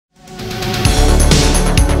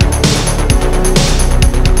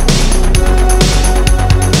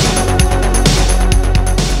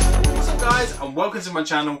to my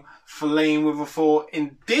channel, Flame with a 4.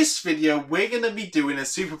 In this video, we're going to be doing a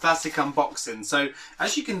Superplastic unboxing. So,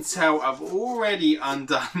 as you can tell, I've already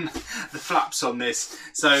undone the flaps on this.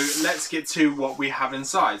 So, let's get to what we have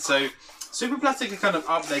inside. So, Superplastic have kind of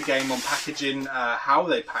upped their game on packaging, how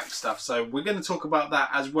they pack stuff. So, we're going to talk about that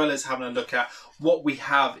as well as having a look at what we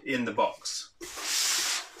have in the box.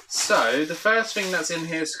 So, the first thing that's in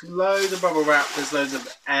here is loads of bubble wrap. There's loads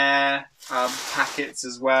of air packets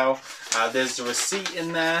as well. There's the receipt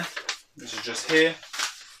in there, which is just here.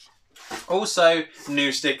 Also,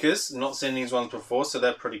 new stickers. Not seen these ones before, so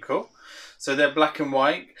they're pretty cool. So they're black and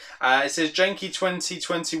white. It says Janky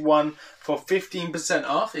 2021 for 15%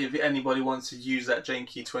 off if anybody wants to use that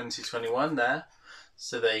Janky 2021 there.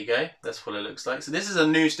 So there you go. That's what it looks like. So this is a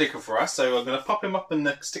new sticker for us. So I'm going to pop him up in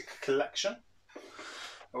the sticker collection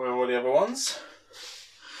with all the other ones.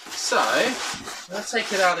 So let's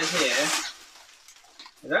take it out of here.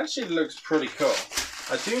 It actually looks pretty cool.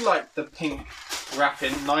 I do like the pink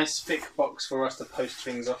wrapping. Nice thick box for us to post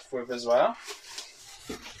things off with as well.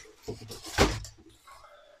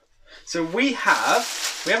 So we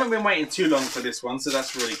haven't been waiting too long for this one, so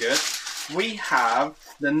that's really good. We have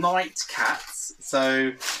the Night Cats.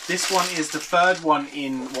 So this one is the third one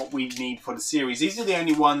in what we need for the series. These are the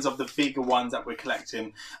only ones of the bigger ones that we're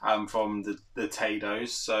collecting from the Tados.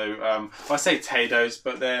 So well, I say Tados,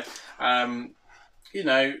 but they're you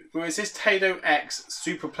know, well, it says Tado X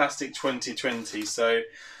Superplastic 2020. So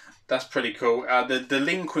that's pretty cool. The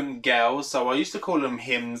delinquent girls. So I used to call them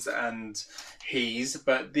hims and he's,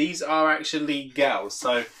 but these are actually girls.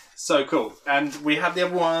 So cool. And we have the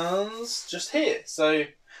other ones just here. So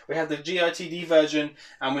we have the GITD version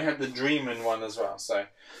and we have the Dreamin' one as well. So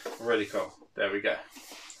really cool. There we go.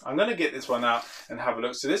 I'm going to get this one out and have a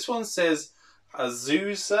look. So this one says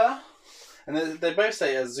Azusa. And they both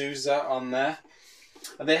say Azusa on there.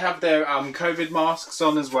 And they have their COVID masks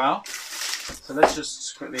on as well. So let's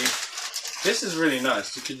just quickly... This is really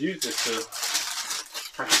nice. You could use this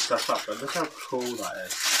to pack stuff up. But look how cool that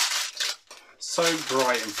is. So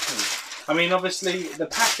bright and pink. I mean, obviously, the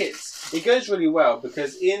packets, it goes really well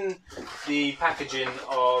because in the packaging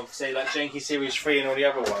of, say, like Janky Series 3 and all the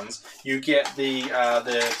other ones, you get the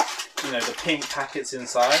pink packets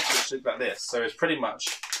inside, which look like this. So it's pretty much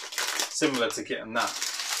similar to getting that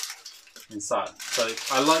inside. So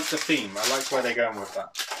I like the theme. I like where they're going with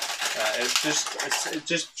that. It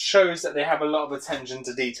just shows that they have a lot of attention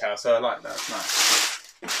to detail. So I like that. It's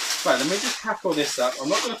nice. Right, let me just pack all this up. I'm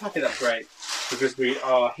not going to pack it up great because we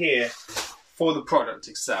are here for the product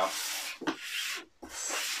itself.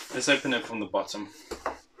 Let's open it from the bottom.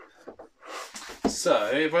 So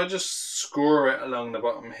if I just screw it along the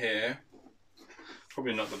bottom here,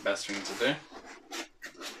 probably not the best thing to do.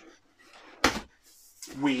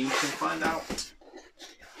 We can find out.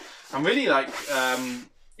 I'm really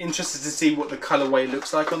interested to see what the colorway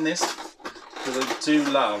looks like on this because I do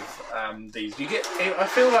love these. I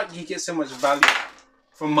feel like you get so much value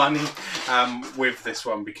for money with this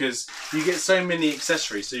one because you get so many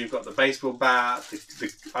accessories. So you've got the baseball bat,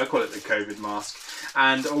 I call it the COVID mask,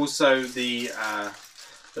 and also the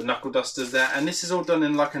knuckle dusters there, and this is all done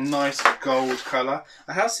in like a nice gold colour.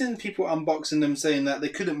 I have seen people unboxing them saying that they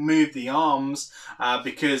couldn't move the arms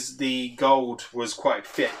because the gold was quite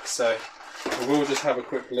thick. So we'll just have a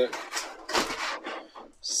quick look,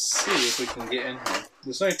 see if we can get in here.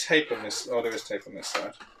 There's no tape on this. Oh, there is tape on this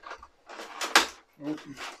side. Oh.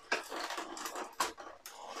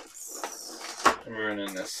 I'm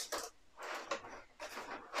ruining this.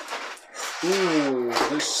 Ooh,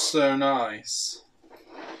 looks so nice.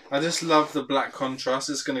 I just love the black contrast.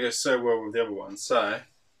 It's going to go so well with the other one. So,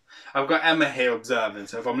 I've got Emma here observing.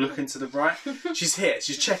 So if I'm looking to the right, she's here.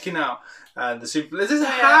 She's checking out the super. There's a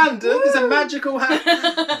hand. There's a magical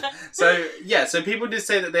hand. So yeah. So people did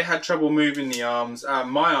say that they had trouble moving the arms.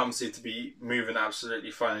 My arms seem to be moving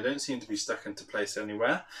absolutely fine. They don't seem to be stuck into place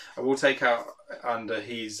anywhere. I will take out under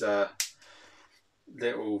his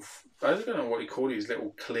little. I don't know what you call these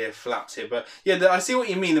little clear flaps here, but yeah, I see what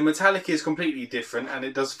you mean. The metallic is completely different and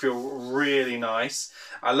it does feel really nice.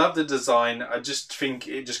 I love the design. I just think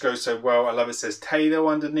it just goes so well. I love it says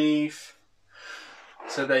Tado underneath.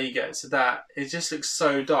 So there you go. So that, it just looks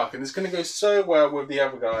so dark and it's going to go so well with the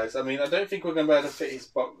other guys. I mean, I don't think we're going to be able to fit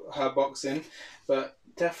her box in, but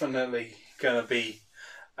definitely going to be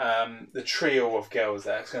the trio of girls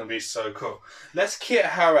there. It's going to be so cool. Let's kit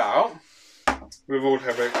her out with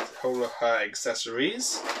all of her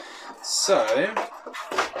accessories. So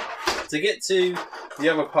to get to the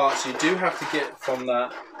other parts, you do have to get from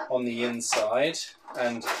that on the inside.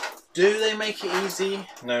 And do they make it easy?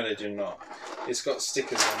 No, they do not. It's got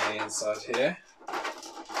stickers on the inside here.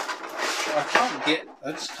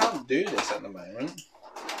 I just can't do this at the moment.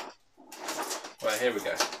 Right, here we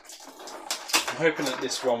go. I'm hoping that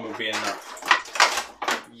this one will be enough.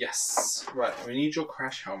 Yes. Right, we need your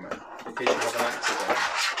crash helmet in case you have an accident.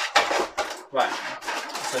 Right.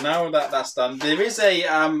 So now that that's done, there is a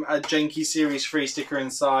Janky Series 3 sticker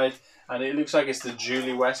inside, and it looks like it's the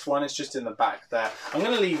Julie West one. It's just in the back there. I'm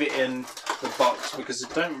going to leave it in the box because I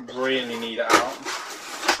don't really need it out.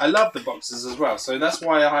 I love the boxes as well, so that's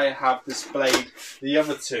why I have displayed the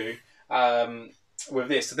other two with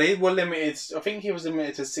this. So they were limited, I think he was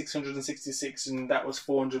limited to 666 and that was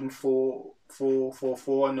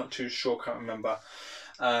 404. I'm not too sure, can't remember.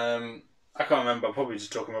 I can't remember, I'm probably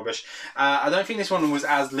just talking rubbish. I don't think this one was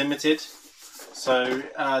as limited, so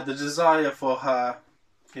the desire for her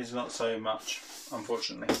is not so much,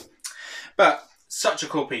 unfortunately. But such a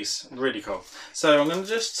cool piece, really cool. So I'm going to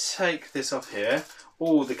just take this off here.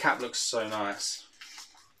 Oh, the cap looks so nice.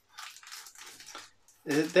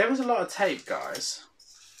 There was a lot of tape, guys.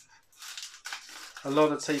 A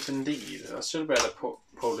lot of tape indeed. I should be able to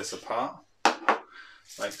pull this apart,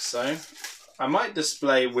 like so. I might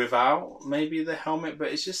display without maybe the helmet, but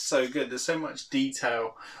it's just so good. There's so much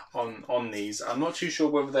detail on these. I'm not too sure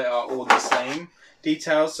whether they are all the same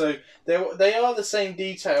details. So they are the same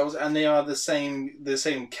details, and they are the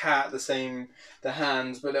same cat, the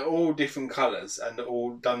hands, but they're all different colours and they're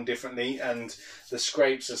all done differently, and the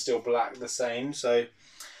scrapes are still black the same. So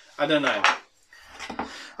I don't know.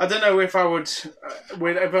 I don't know if I would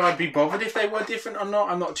I'd be bothered if they were different or not.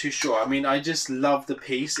 I'm not too sure. I mean, I just love the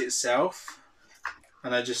piece itself.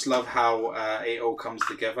 And I just love how it all comes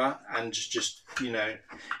together, and just you know,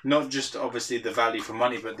 not just obviously the value for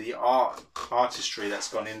money, but the artistry that's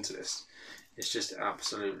gone into this. It's just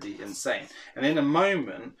absolutely insane. And in a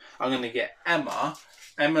moment, I'm going to get Emma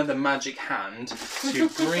the magic hand, to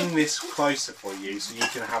bring this closer for you, so you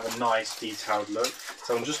can have a nice detailed look.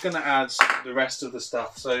 So I'm just going to add the rest of the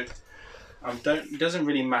stuff. So it doesn't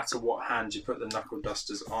really matter what hand you put the knuckle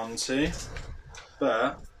dusters onto,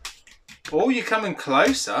 but. Oh, you're coming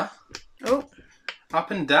closer. Oh.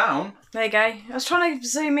 Up and down. There you go. I was trying to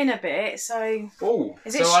zoom in a bit, so... Oh,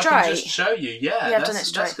 is it straight? I can just show you. Yeah, I've done it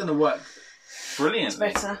straight. That's going to work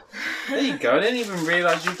brilliantly. That's better. There you go. I didn't even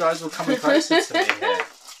realise you guys were coming closer to me here.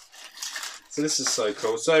 So this is so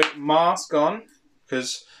cool. So mask on,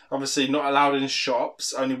 because obviously not allowed in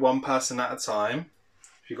shops, only one person at a time,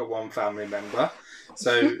 if you've got one family member.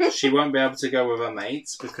 So she won't be able to go with her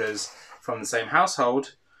mates, because from the same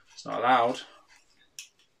household... It's not allowed.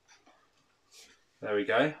 There we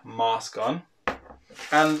go. Mask on.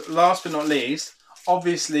 And last but not least,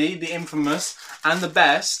 obviously the infamous and the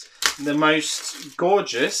best, the most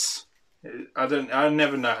gorgeous. I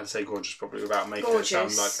never know how to say gorgeous properly without making it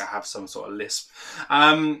sound like I have some sort of lisp.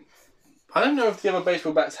 I don't know if the other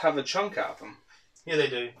baseball bats have a chunk out of them. Yeah, they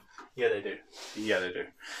do. Yeah, they do. Yeah, they do.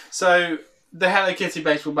 So. The Hello Kitty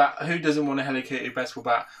baseball bat, who doesn't want a Hello Kitty baseball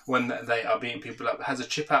bat when they are beating people up? It has a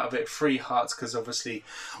chip out of it, 3 hearts, because obviously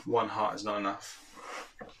 1 heart is not enough.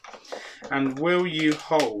 And will you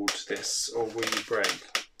hold this, or will you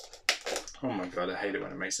break? Oh my god, I hate it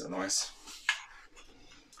when it makes that noise.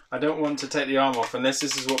 I don't want to take the arm off unless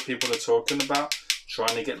this is what people are talking about.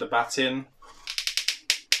 Trying to get the bat in.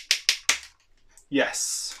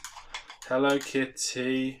 Yes. Hello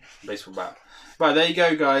Kitty baseball bat. Right, there you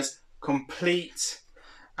go, guys. Complete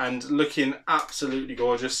and looking absolutely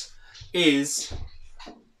gorgeous is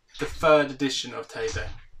the 3rd edition of Tado.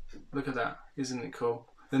 Look at that, isn't it cool?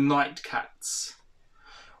 The Night Cats,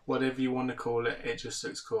 whatever you want to call it, it just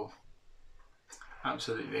looks cool.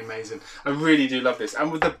 Absolutely amazing. I really do love this,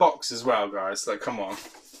 and with the box as well, guys. Like, come on,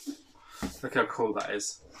 look how cool that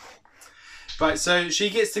is. Right, so she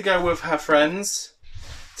gets to go with her friends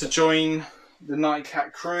to join the Night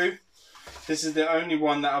Cat crew. This is the only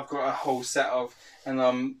one that I've got a whole set of,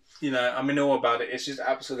 and you know, I'm in awe about it. It's just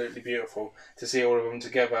absolutely beautiful to see all of them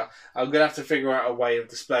together. I'm going to have to figure out a way of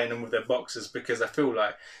displaying them with their boxes, because I feel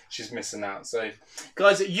like she's missing out. So,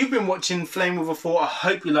 guys, you've been watching Flame with a Thought. I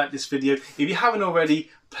hope you liked this video. If you haven't already,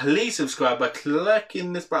 please subscribe by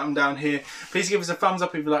clicking this button down here. Please give us a thumbs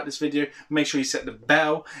up if you like this video. Make sure you set the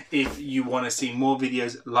bell if you want to see more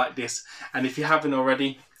videos like this. And if you haven't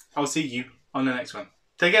already, I'll see you on the next one.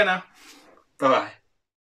 Take care now. Bye-bye.